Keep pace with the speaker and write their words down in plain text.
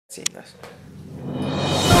Seen this.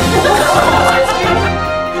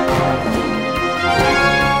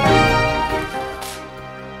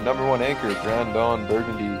 Number 1 anchor, Bryan,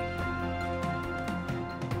 Burgandy.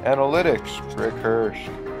 Analytics, Hirsch.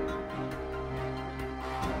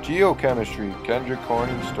 Geochemistry, Kendra,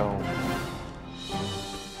 Corningstone.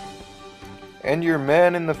 And your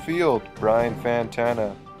man in the field, Bryan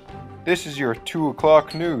Fantana. This is your 2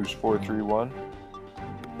 o'clock news, 431.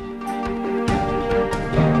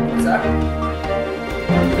 What's that?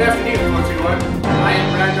 Good afternoon, 431. I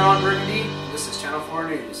am Bryan Burgandy. This is Channel 4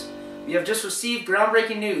 News. We have just received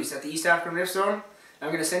groundbreaking news at the East African Rift Zone. I'm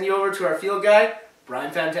going to send you over to our field guy,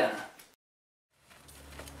 Bryan Fantana.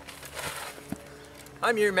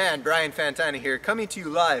 I'm your man, Bryan Fantana here, coming to you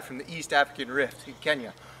live from the East African Rift in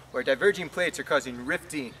Kenya, where diverging plates are causing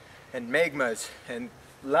rifting and magmas and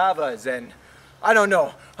lavas and I don't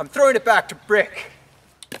know. I'm throwing it back to Brick.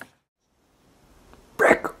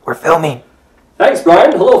 Brick, we're filming. Thanks,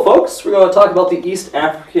 Bryan. Hello, folks. We're going to talk about the East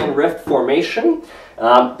African Rift Formation.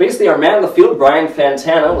 Basically, our man in the field, Bryan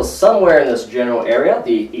Fantana, was somewhere in this general area,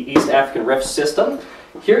 the East African Rift system.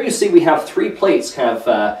 Here you see we have 3 plates kind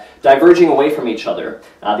of diverging away from each other.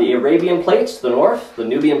 The Arabian plate to the north, the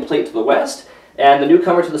Nubian plate to the west, and the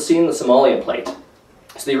newcomer to the scene, the Somalian plate.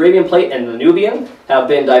 So the Arabian plate and the Nubian have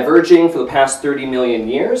been diverging for the past 30 million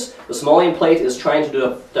years. The Somalian plate is trying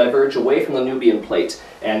to diverge away from the Nubian plate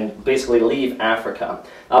and basically leave Africa.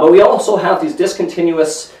 But we also have these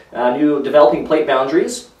discontinuous new developing plate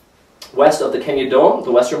boundaries west of the Kenya Dome,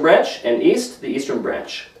 the western branch, and east, the eastern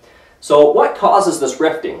branch. So what causes this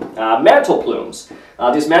rifting? Mantle plumes.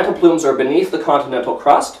 These mantle plumes are beneath the continental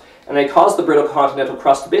crust, and they cause the brittle continental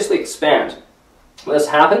crust to basically expand. When this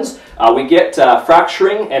happens, we get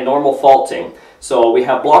fracturing and normal faulting. So we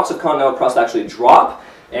have blocks of continental crust actually drop,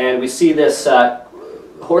 and we see this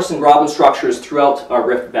horse and graben structures throughout our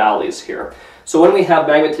rift valleys here. So when we have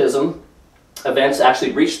magmatism events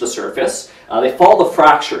actually reach the surface, they follow the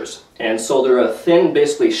fractures, and so they're a thin,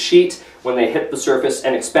 basically, sheet when they hit the surface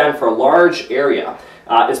and expand for a large area.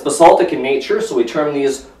 It's basaltic in nature, so we term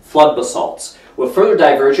these flood basalts. With further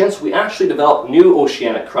divergence, we actually develop new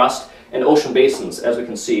oceanic crust and ocean basins, as we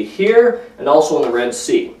can see here and also in the Red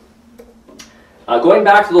Sea. Going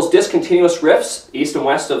back to those discontinuous rifts, east and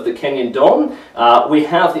west of the Kenyan Dome, we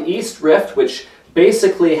have the East Rift, which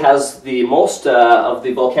basically has the most of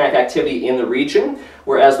the volcanic activity in the region,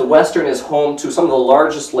 whereas the western is home to some of the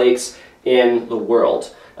largest lakes in the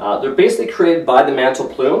world. They're basically created by the mantle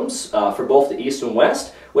plumes for both the east and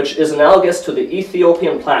west, which is analogous to the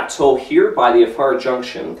Ethiopian plateau here by the Afar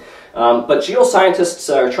Junction. But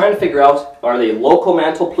geoscientists are trying to figure out, are they local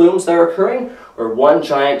mantle plumes that are occurring or one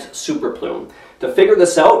giant super plume? To figure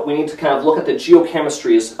this out, we need to kind of look at the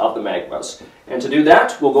geochemistries of the magmas. And to do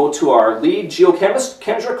that, we'll go to our lead geochemist,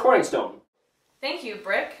 Kendra Corningstone. Thank you,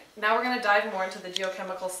 Brick. Now we're going to dive more into the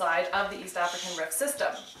geochemical side of the East African Rift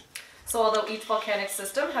system. So although each volcanic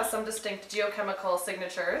system has some distinct geochemical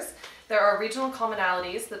signatures, there are regional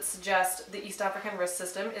commonalities that suggest the East African Rift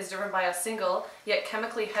system is driven by a single, yet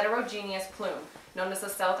chemically heterogeneous plume, known as the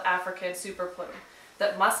South African superplume,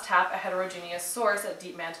 that must tap a heterogeneous source at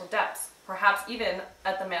deep mantle depths, perhaps even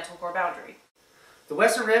at the mantle core boundary. The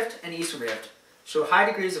Western Rift and Eastern Rift show high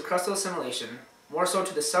degrees of crustal assimilation, more so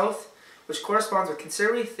to the south, which corresponds with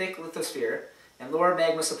considerably thick lithosphere and lower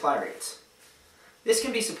magma supply rates. This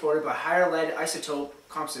can be supported by higher lead isotope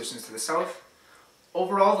compositions to the south.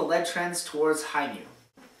 Overall, the lead trends towards high mu.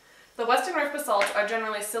 The Western Rift basalts are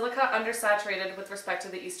generally silica undersaturated with respect to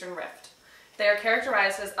the Eastern Rift. They are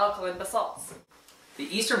characterized as alkaline basalts.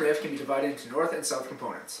 The Eastern Rift can be divided into north and south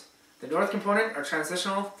components. The north component are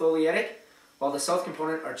transitional tholeiitic, while the south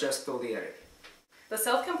component are just tholeiitic. The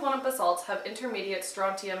south component basalts have intermediate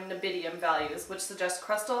strontium-rubidium values, which suggest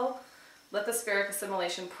crustal lithospheric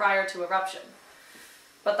assimilation prior to eruption.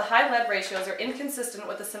 But the high lead ratios are inconsistent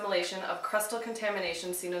with assimilation of crustal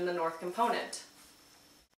contamination seen in the north component.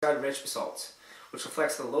 Rich basalts, which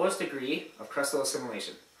reflects the lowest degree of crustal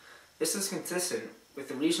assimilation. This is consistent with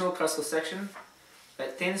the regional crustal section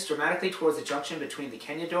that thins dramatically towards the junction between the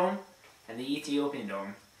Kenya Dome and the Ethiopian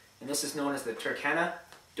Dome, and this is known as the Turkana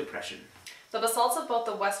Depression. The basalts of both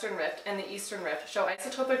the Western Rift and the Eastern Rift show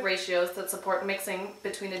isotopic ratios that support mixing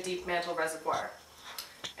between a deep mantle reservoir.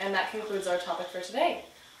 And that concludes our topic for today.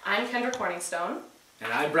 I'm Kendra Corningstone.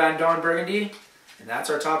 And I'm Bryan Burgandy, and that's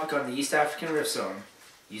our topic on the East African Rift Zone.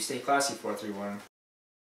 You stay classy, 431.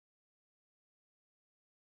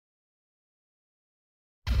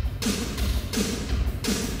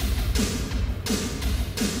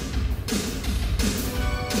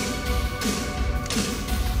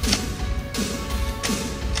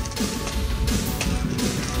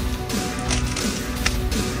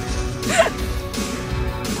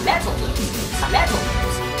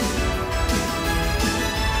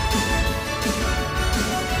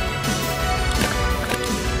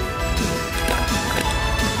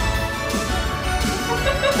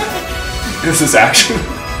 This is action.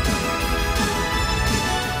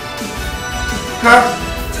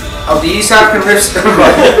 Of the East African Rift.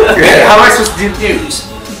 How am I supposed to do news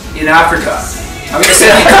in Africa? I'm gonna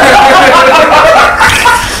send you.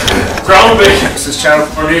 Groundbreaking. This is Channel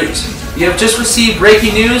 4 News. You have just received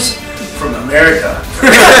breaking news from America. We're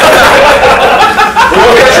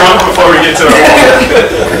gonna get drunk before we get to the wall.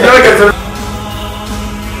 I feel like I'm